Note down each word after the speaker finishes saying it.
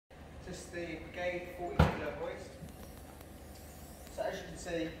This is the Brig-Ayd 40kg hoist. So as you can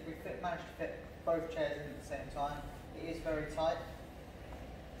see, we've managed to fit both chairs in at the same time. It is very tight.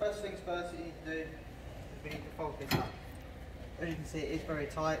 First things first, you need to do is we need to fold this up. As you can see, it is very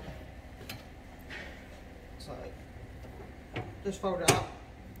tight. So just fold it up.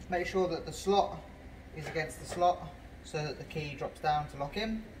 Make sure that the slot is against the slot so that the key drops down to lock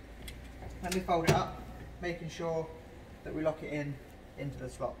in. Then we fold it up, making sure that we lock it in into the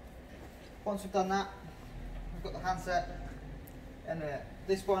slot. Once we've done that, we've got the handset, and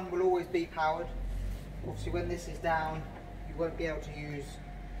this one will always be powered. Obviously when this is down, you won't be able to use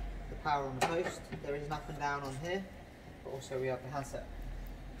the power on the post. There is an up and down on here, but also we have the handset.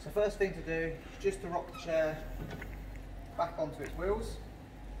 So first thing to do is just to rock the chair back onto its wheels,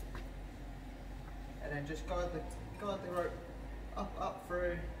 and then just guide the rope up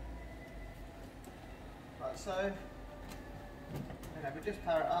through, like so. And then we just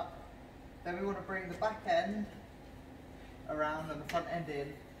power it up. Then we want to bring the back end around and the front end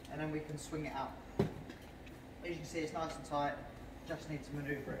in, and then we can swing it out. As you can see, it's nice and tight, just need to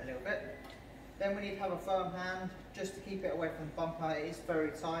manoeuvre it a little bit. Then we need to have a firm hand just to keep it away from the bumper. It is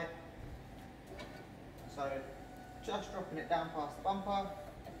very tight. So just dropping it down past the bumper.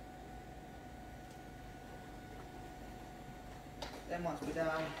 Then once we're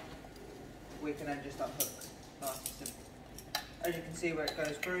down, we can then just unhook. Nice and simple. As you can see where it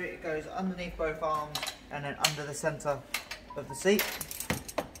goes through, it goes underneath both arms and then under the centre of the seat,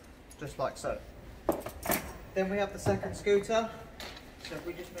 just like so. Then we have the second scooter. So if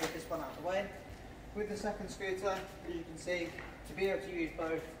we just move this one out of the way. With the second scooter, as you can see, to be able to use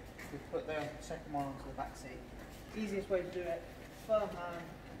both, we put the second one onto the back seat. Easiest way to do it, firm hand,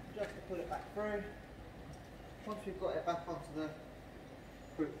 just to pull it back through. Once we've got it back onto the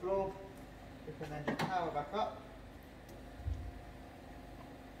group floor, we can then just power back up.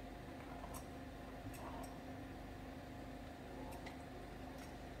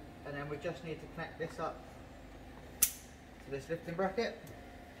 And then we just need to connect this up to this lifting bracket.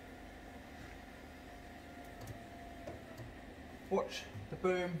 Watch the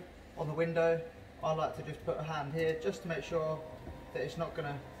boom on the window. I like to just put a hand here just to make sure that it's not going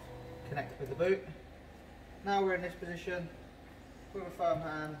to connect with the boot. Now we're in this position, with a firm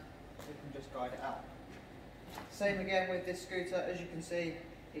hand, we can just guide it out. Same again with this scooter. As you can see,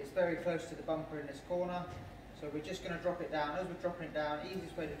 it's very close to the bumper in this corner. So we're just going to drop it down. As we're dropping it down, the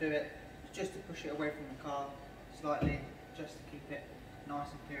easiest way to do it is just to push it away from the car slightly, just to keep it nice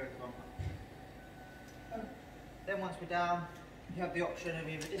and clear of the bumper. Then once we're down, you have the option of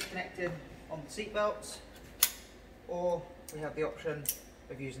either disconnecting on the seat belts, or we have the option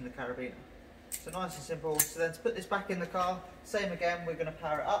of using the carabiner. So nice and simple. So then to put this back in the car, same again, we're going to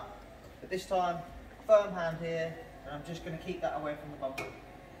power it up, but this time firm hand here, and I'm just going to keep that away from the bumper.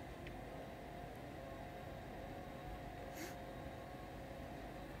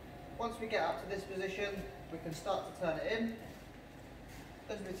 Once we get up to this position, we can start to turn it in.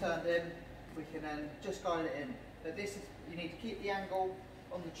 As we turn it in, we can then just guide it in. But this is, you need to keep the angle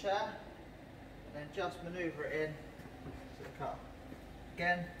on the chair and then just manoeuvre it in to the car.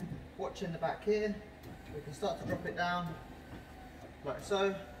 Again, watching the back here, we can start to drop it down like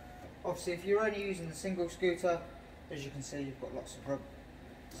so. Obviously if you're only using the single scooter, as you can see, you've got lots of room.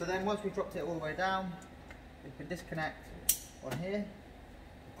 So then once we've dropped it all the way down, we can disconnect on here.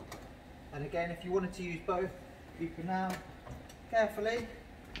 And again, if you wanted to use both, you can now carefully,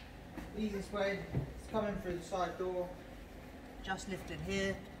 the easiest way is coming through the side door, just lift it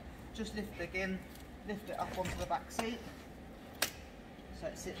here, just lift it again, lift it up onto the back seat, so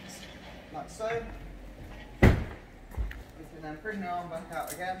it sits like so. We can then bring the arm back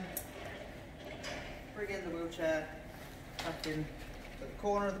out again, bring in the wheelchair back in to the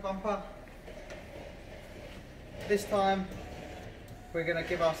corner of the bumper. This time we're going to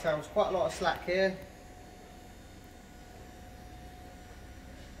give ourselves quite a lot of slack here.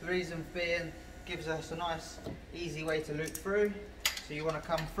 The reason being, gives us a nice easy way to loop through. So you want to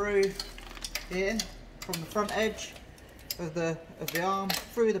come through here from the front edge of the arm,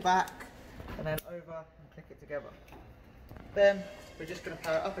 through the back, and then over and click it together. Then we're just going to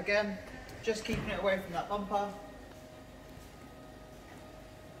power it up again, just keeping it away from that bumper.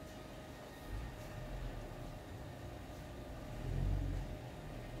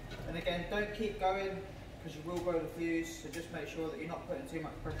 And again, don't keep going because you will blow the fuse, so just make sure that you're not putting too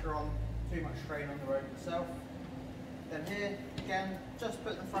much pressure on, too much strain on the rope itself. Then here, again, just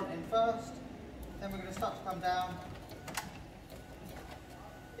put the front in first, then we're going to start to come down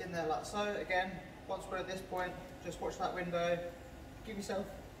in there like so. Again, once we're at this point, just watch that window, give yourself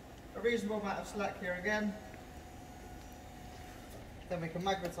a reasonable amount of slack here again. Then we can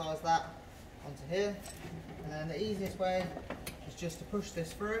magnetise that onto here, and then the easiest way is just to push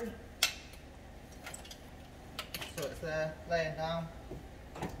this through, so it's there laying down,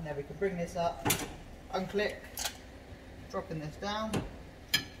 and then we can bring this up, unclick, dropping this down,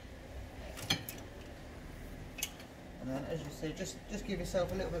 and then as you see, just give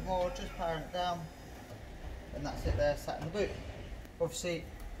yourself a little bit more, just powering it down, and that's it there, sat in the boot. Obviously,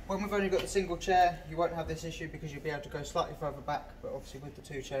 when we've only got the single chair, you won't have this issue because you'll be able to go slightly further back, but obviously with the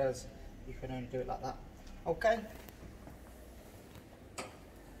two chairs, you can only do it like that. Okay.